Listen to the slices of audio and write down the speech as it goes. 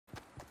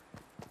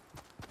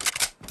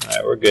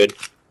Alright, we're good.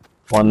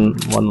 One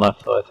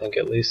left though, I think,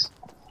 at least.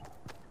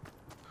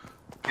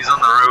 He's on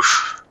the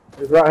roof.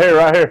 He's right here,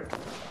 right here.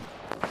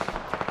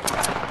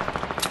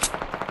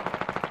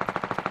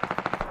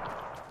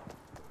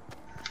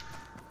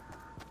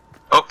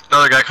 Oh,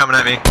 another guy coming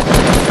at me.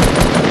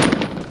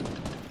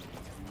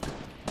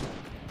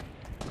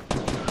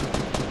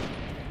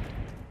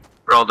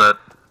 We're all dead.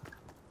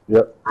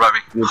 Yep. Revive me.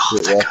 Good Oh,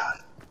 shit, thank yeah. God.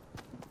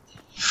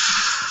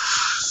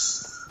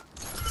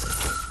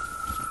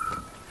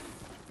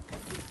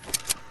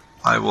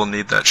 I will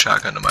need that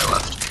shotgun to my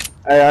left.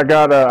 Hey, I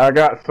got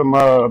some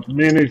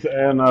minis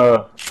and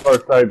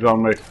first aids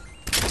on me.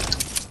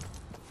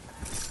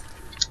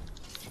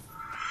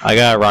 I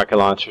got a rocket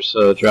launcher,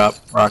 so drop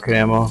rocket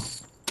ammo.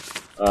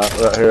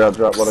 Right here, I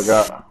dropped what I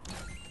got.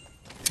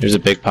 There's a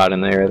big pot in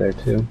the air there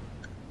too.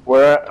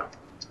 Where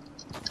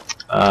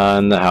at?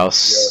 In the house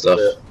stuff.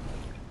 Shit.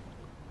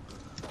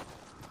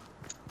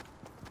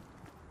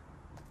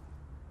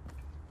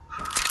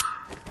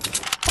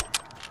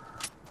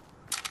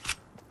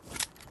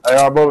 Hey,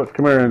 our bullets,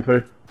 come here,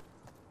 NT.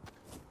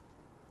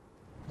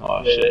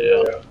 Oh shit,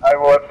 yeah. Hey,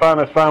 well, that's fine,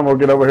 that's fine. We'll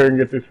get over here and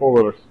get these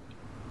four-wheelers.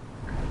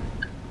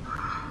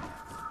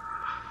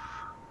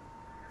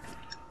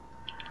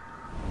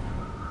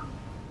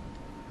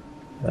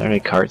 Are there any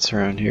carts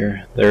around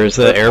here? There's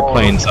the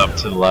airplanes up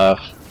to the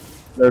left.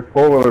 There's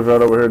four-wheelers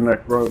right over here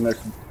next road, next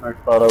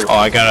spot over. Oh,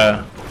 I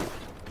gotta...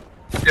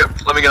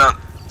 Yep, let me get on.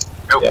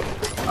 Go. Yep.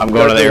 I'm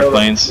going to the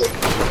airplanes. Go.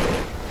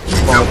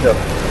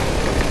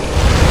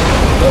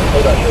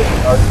 Hold that shit.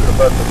 I was just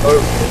about to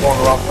move. We're going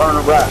the wrong. Turn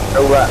right.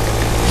 Go right.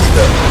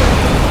 Go.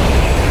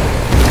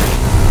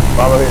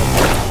 Follow him.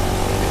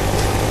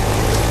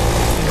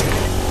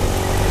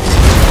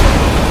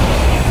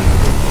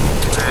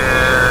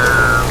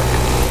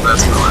 And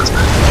that's the last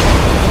man.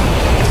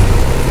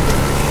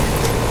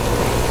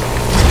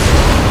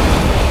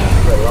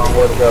 Got a long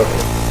way to go.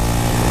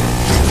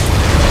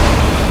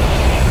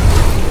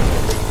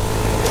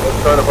 Let's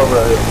turn up over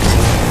right here.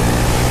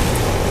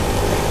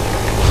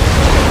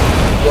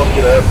 We're going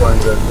to get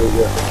airplanes there too,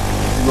 yeah.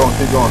 Keep going,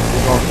 keep going,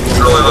 keep going, keep going.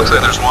 It really looks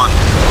like there's one.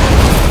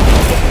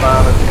 It's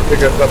fine, let's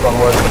pick us up on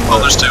the way. Oh,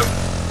 there's two.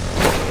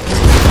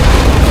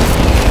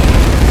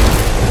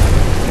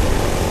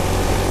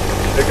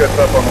 Pick us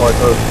up on the way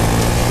through.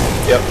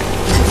 Yep.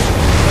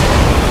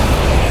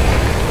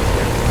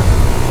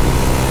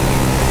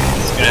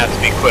 It's gonna have to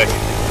be quick.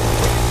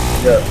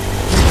 Yeah.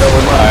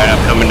 Alright, I'm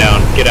coming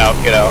down. Get out,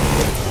 get out.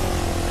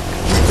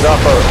 Get out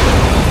first.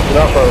 Get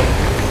out first.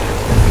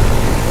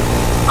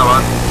 Come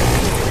on.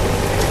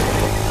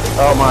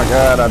 Oh my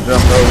god, I jumped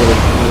over this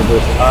little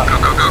bit.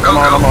 Go. Come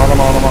on. I'm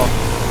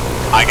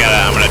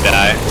gonna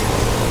die.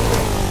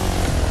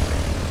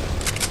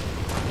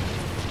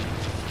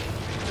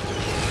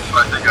 I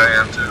think I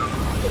am too.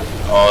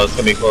 Oh, it's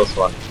gonna be a close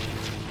one.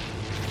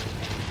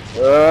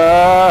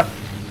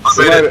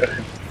 We made it.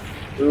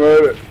 We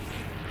made it.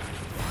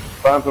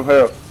 Find some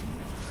help.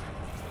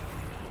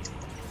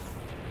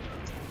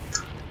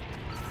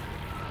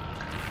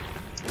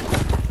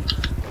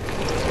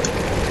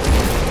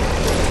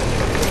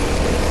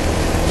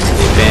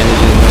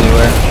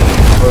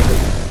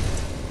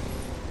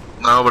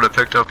 No, but I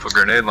picked up a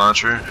grenade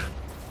launcher.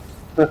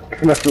 What's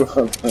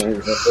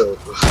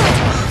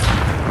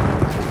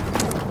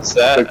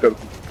that?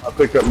 I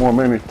picked up more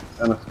mini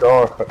and a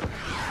scar.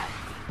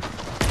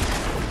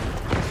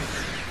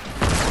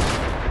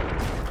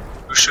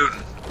 Who's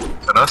shooting?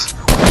 Is that us?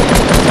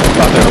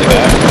 There's a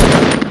guy.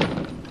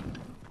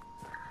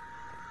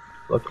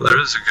 Look, There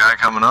is a guy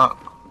coming up.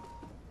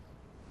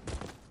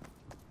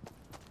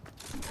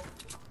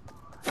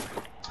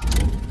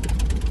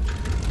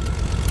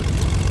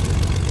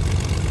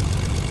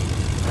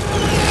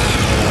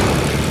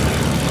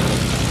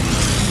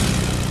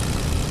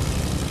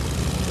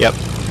 Yep,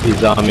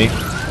 he's on me.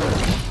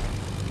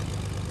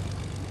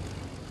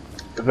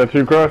 Is that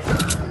you, Crush?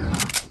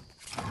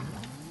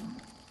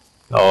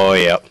 Oh,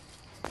 yep.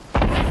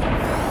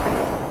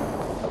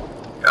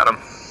 Got him.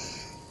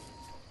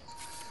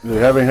 Do you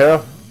have any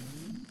help?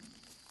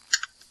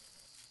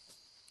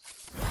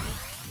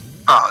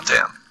 Oh,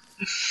 damn.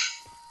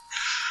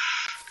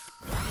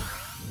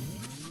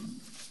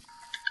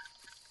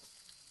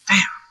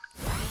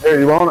 Here,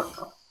 you want it?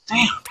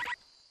 Damn.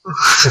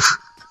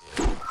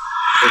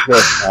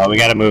 Let's go. We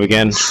gotta move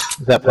again. Is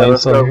that Yeah, plane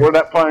let's still go. here? Where'd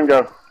that plane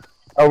go?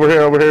 Over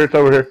here, it's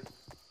over here.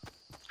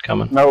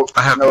 Coming. No,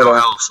 I have no, no it ain't.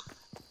 health.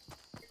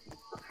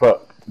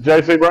 Fuck.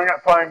 JC, bring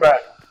that plane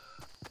back.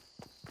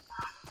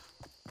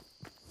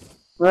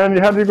 Man,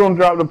 how you gonna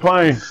drop the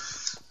plane?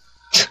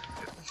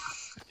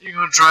 You're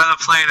gonna drive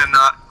the plane and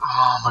not.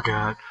 Oh my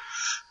god.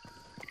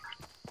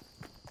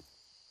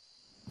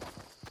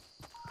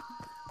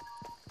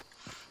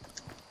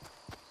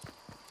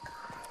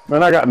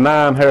 Man, I got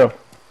 9 health.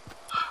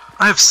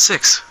 I have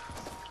 6.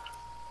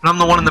 And I'm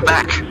the one in the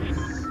back.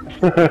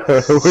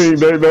 We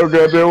ain't no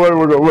goddamn way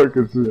we're gonna make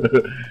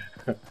it.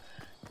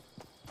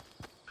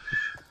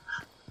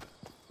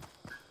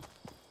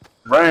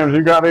 Rams,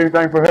 you got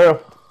anything for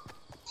help?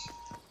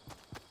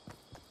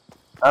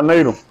 I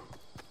need them.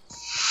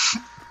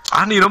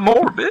 I need 'em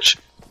more, bitch.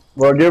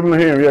 Well, give him to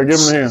him. Yeah, give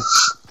him to him.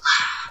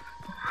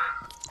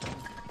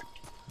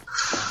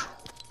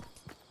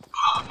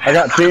 I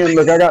got 10.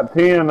 Look, I got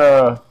 10.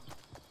 Oh,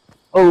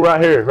 right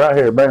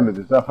here,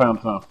 bandages. I found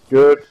some.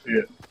 Good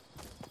shit.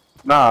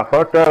 Nah,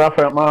 fuck that. I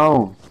found my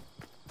own.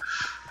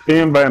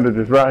 10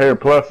 bandages right here,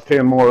 plus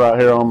 10 more right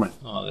here on me.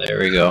 Oh, there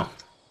we go.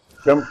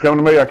 Come to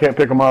me. I can't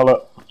pick them all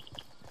up.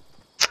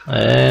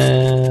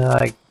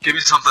 Give me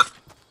something.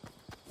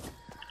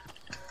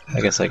 I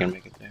guess I can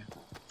make it there.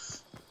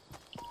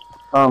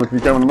 If you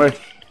coming to me.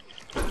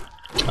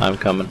 I'm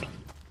coming.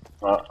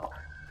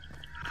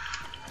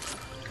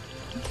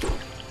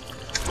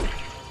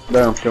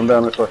 Down. Come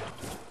down this way.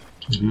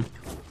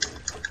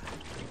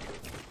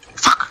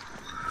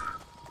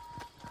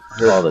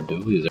 All the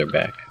doolies are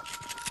back.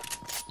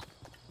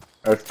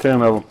 That's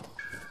 10 of them.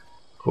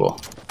 Cool.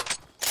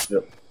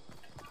 Yep.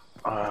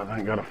 I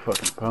ain't got a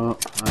fucking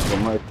pump. I ain't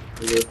gonna make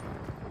it.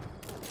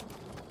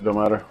 It don't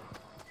matter.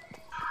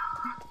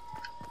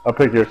 I'll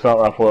pick your assault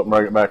rifle up and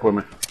bring it back with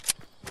me.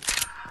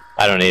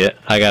 I don't need it.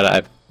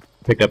 I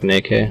picked up an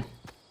AK.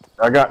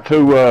 I got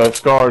 2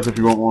 scars if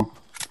you want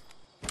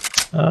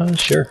one.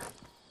 Sure.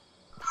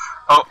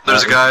 Oh,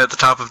 there's a guy at the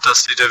top of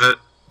Dusty Divot.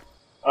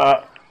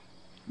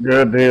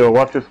 Good deal.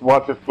 Watch this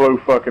blue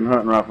fucking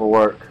hunting rifle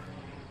work.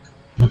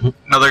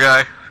 Another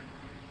guy.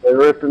 They're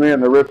rifting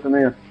in.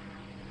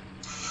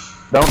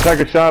 Don't take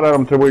a shot at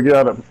them until we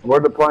get them.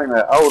 Where's the plane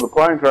at? Oh, the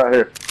plane's right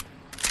here.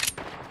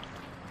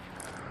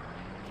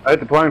 I hit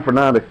the plane for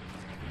 90.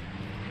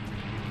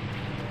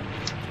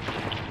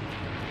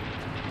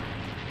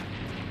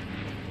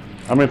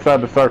 I'm inside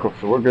the circle,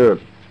 so we're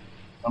good.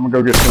 I'm gonna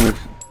go get some of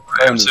this.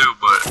 I am too,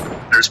 but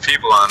there's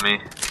people on me.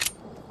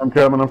 I'm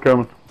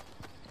coming.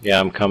 Yeah,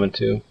 I'm coming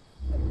too.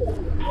 A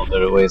little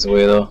bit of ways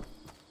away though.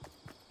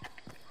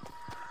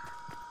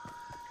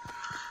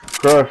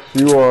 Crush,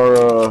 you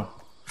are,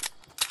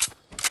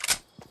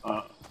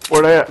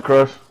 where they at,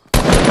 Crush? I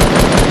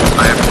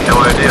have no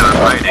idea. I'm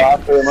hiding.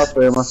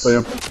 I see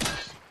him.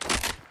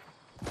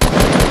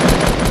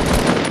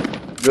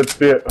 Good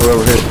shit,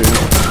 whoever hit you.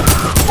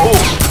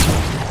 Oh!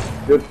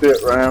 Good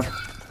shit, Ram.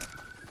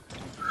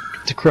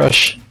 To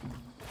crush.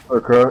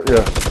 Or Crush,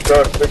 yeah.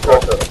 Crush, big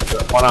Crush.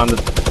 One on the.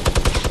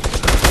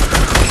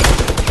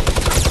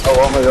 Oh,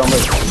 on me.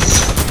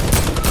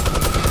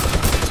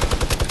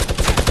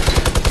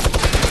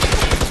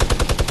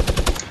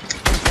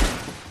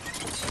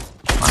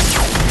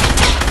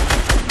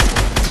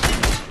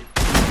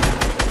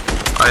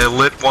 I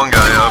lit one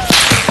guy up.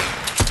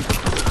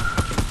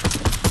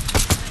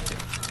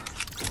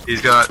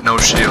 He's got no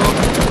shield.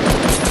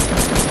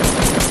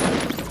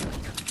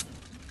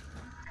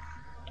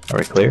 Are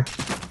we clear?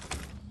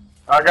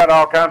 I got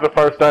all kinds of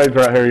first aids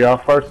right here, y'all.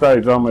 First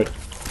aids on me.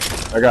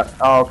 I got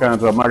all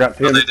kinds of them. I got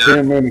 10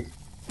 minis.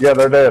 Yeah,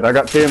 they're dead. I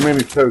got 10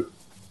 minis too.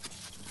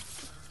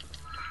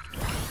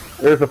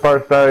 Here's the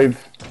first aids.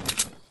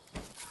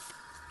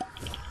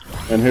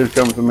 And here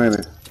comes the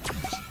minis.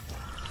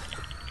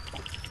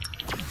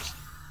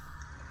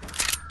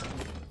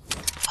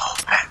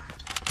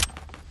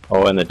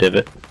 Oh, and the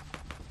divot.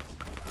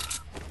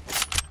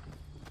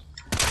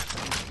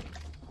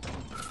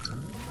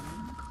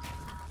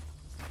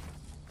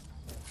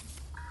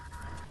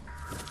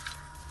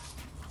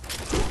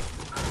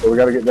 So we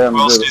gotta get down Who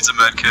the else divot. needs a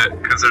med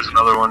kit? Because there's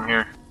another one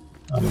here.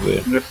 I'm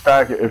good. Just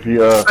stack it if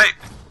you, Hey!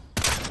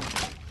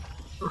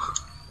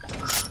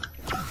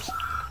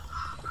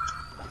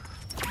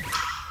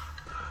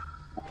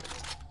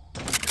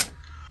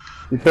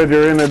 You said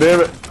you're in the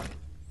divot?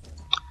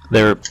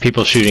 There were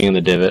people shooting in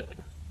the divot.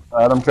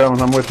 Alright, I'm coming.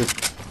 I'm with you.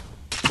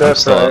 I'm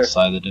That's still right.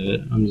 outside the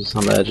divot. I'm just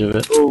on the edge of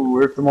it. Oh,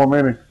 here's some more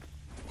minis.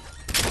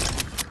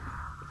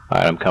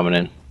 Alright, I'm coming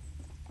in.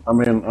 I'm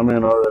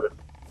in already.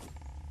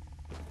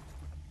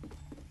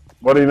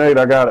 What do you need?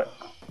 I got it.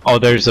 Oh,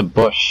 there's a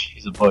bush.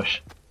 He's a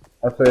bush.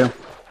 I see him.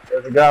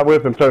 There's a guy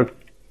with him too.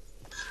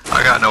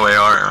 I got no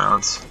AR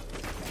rounds.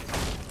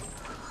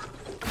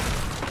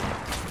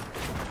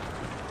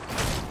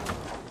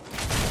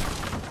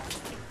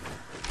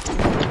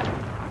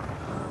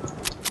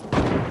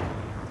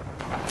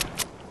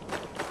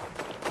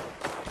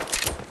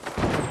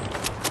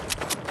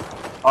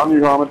 On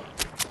you, Hamid.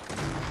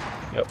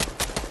 Yep.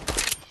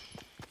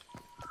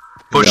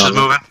 Bush Yeah. is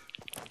moving.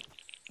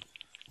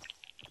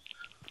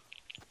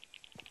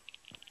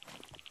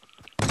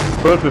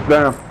 Push us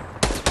down.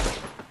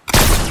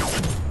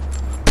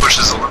 Bush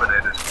is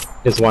eliminated.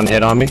 Is one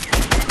hit on me?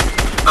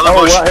 Another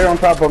Oh, bush. right here on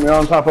top of me,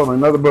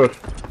 another bush.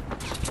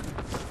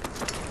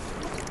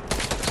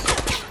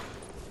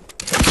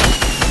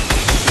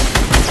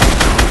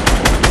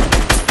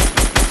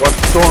 Watch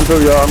the storm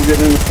too, y'all. I'm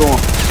getting in the storm.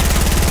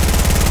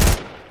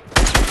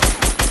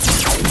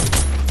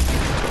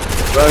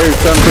 Right here,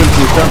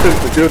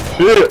 something. Good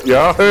shit,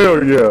 y'all.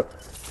 Hell yeah.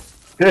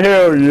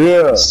 Hell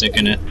yeah.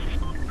 Sticking it.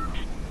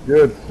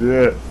 Good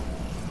shit.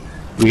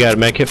 We got a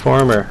med kit for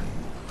him, or?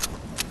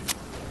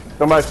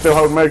 Somebody still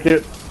holding med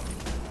kit?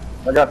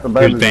 I got some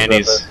Here's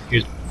bandages. bandies.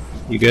 Here's.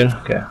 You good?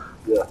 Okay.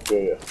 Yeah.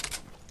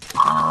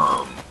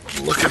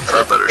 Looking for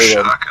a better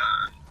Yeah. shotgun.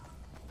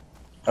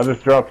 I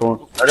just dropped one.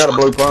 I got a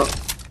blue pump.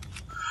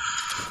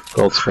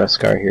 Gold stress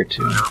scar here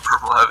too. Yeah,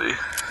 purple heavy.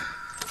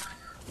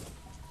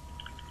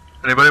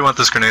 Anybody want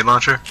this grenade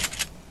launcher?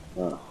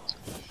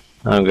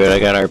 I'm good, I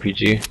got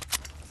RPG.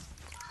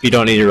 If you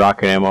don't need your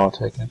rocket ammo, I'll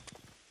take it.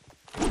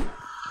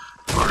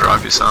 I'll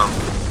drop you some.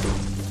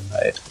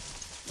 Alright.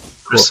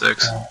 For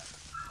 6.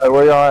 Hey,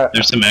 where y'all at?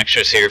 There's some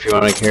extras here if you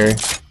want to carry.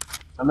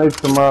 I need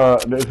some,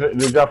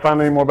 did y'all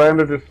find any more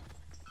bandages?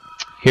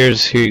 Here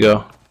you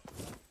go.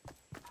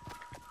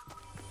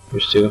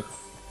 Here's 2.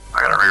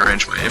 I gotta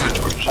rearrange my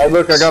inventory. Hey,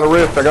 look, I got a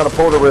rift. I got a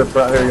portal rift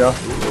right here, y'all.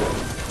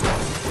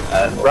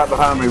 Right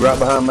behind me, right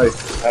behind me.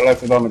 I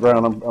left it on the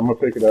ground. I'm gonna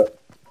pick it up.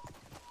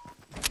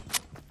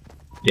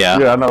 Yeah.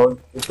 Yeah, I know it.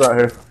 It's right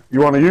here. You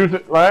want to use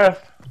it last?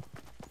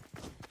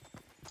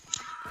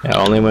 Yeah,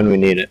 only when we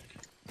need it.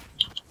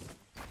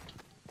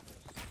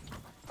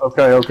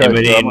 Okay,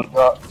 okay. Yeah,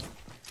 So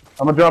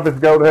I'm gonna drop this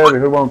gold heavy.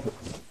 Who wants it?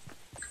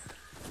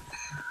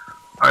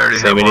 I already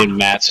Say have we one. need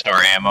mat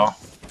store ammo.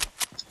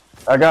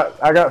 I got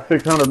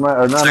 600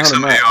 or 900 6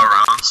 max. AR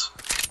rounds.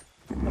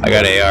 I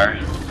got AR.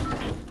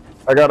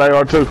 I got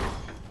AR too.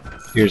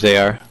 Here's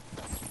AR.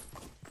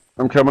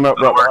 I'm coming up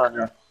right behind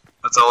you.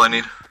 That's all I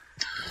need.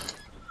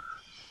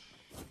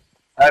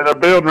 Hey, they're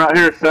building right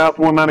here, south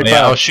 195.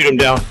 Yeah, I'll shoot him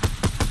down.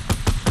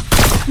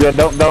 Yeah,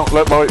 don't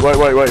let wait.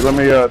 Let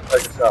me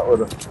take a shot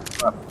with it.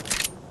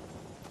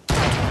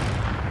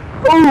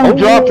 Ooh,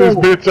 dropped his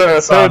bitch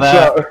ass Saw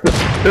that.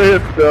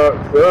 headshot. Headshot,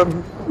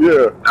 son.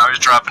 Yeah. Now he's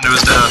dropping to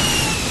his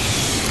death.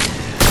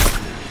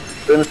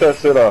 Finish that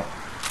shit off.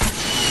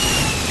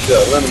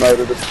 Yeah,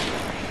 eliminated it.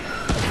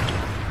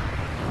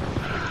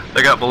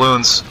 They got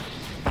balloons.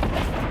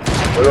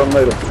 We don't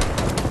need them.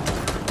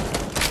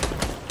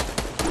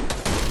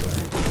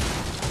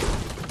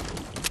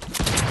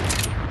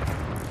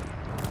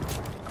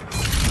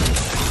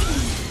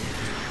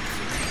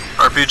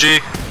 RPG.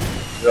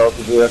 Yeah,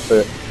 that's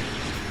it.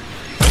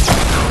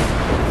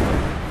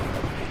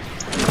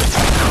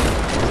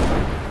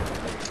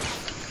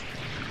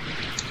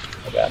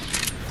 Okay.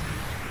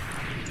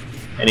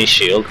 Any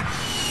shield?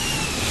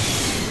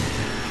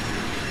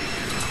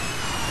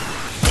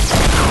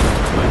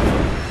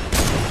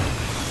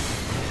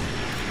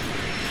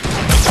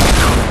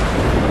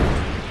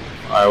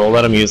 Alright, we'll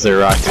let them use their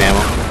rocket ammo.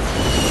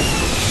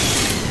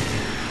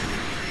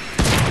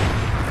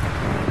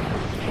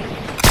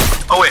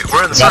 Oh wait,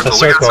 we're in the Got circle.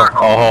 the We got circle. circle.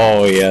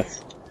 Oh,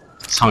 yes.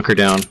 Let's hunker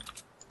down.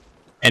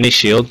 Any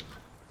shield?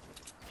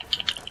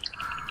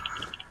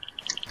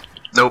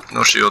 Nope,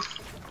 no shield.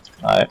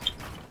 Alright.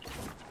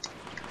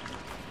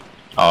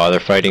 Oh, they're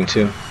fighting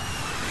too.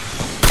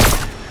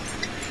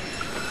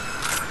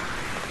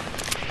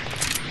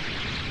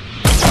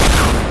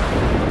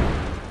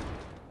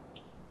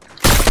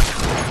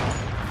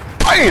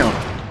 Bam!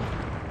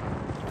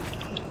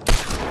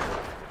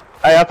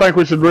 Hey, I think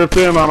we should rift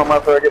in on them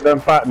after I get done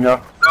fighting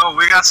y'all. No,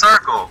 we got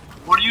circle.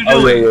 What are you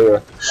Oh, doing? yeah.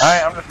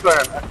 Hey, I'm just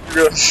saying.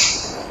 You're good.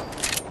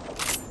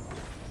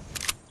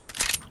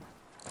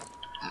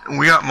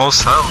 We got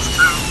most health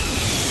too.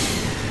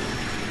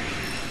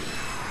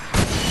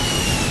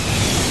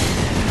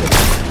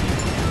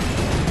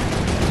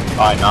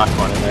 Oh, I knocked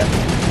one in there.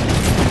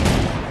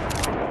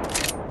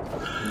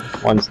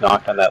 One's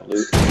knocked on that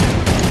loot.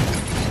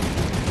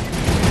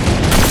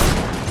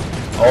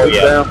 Oh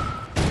yeah. Down.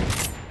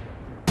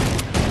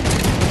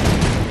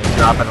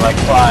 Dropping like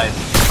flies.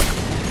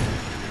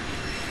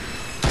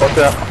 Watch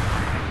out.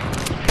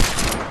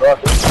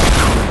 Rocket.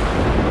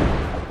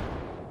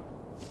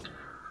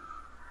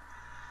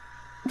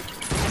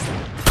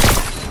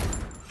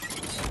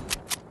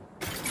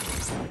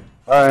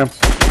 I am.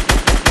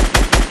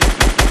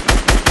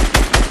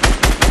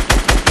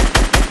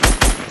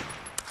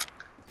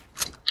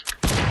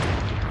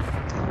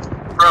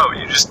 Bro,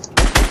 you just...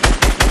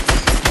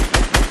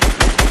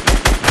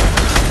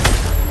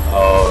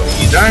 Oh,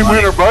 he's Game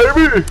winner,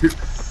 baby!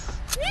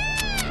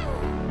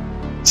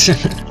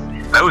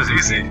 That was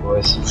easy.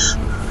 boys.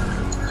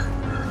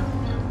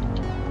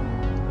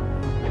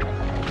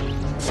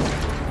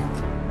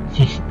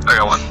 I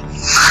got one.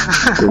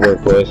 Good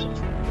work, boys.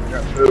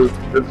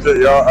 Good shit,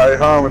 y'all. Hey,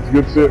 home, it's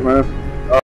good shit, man.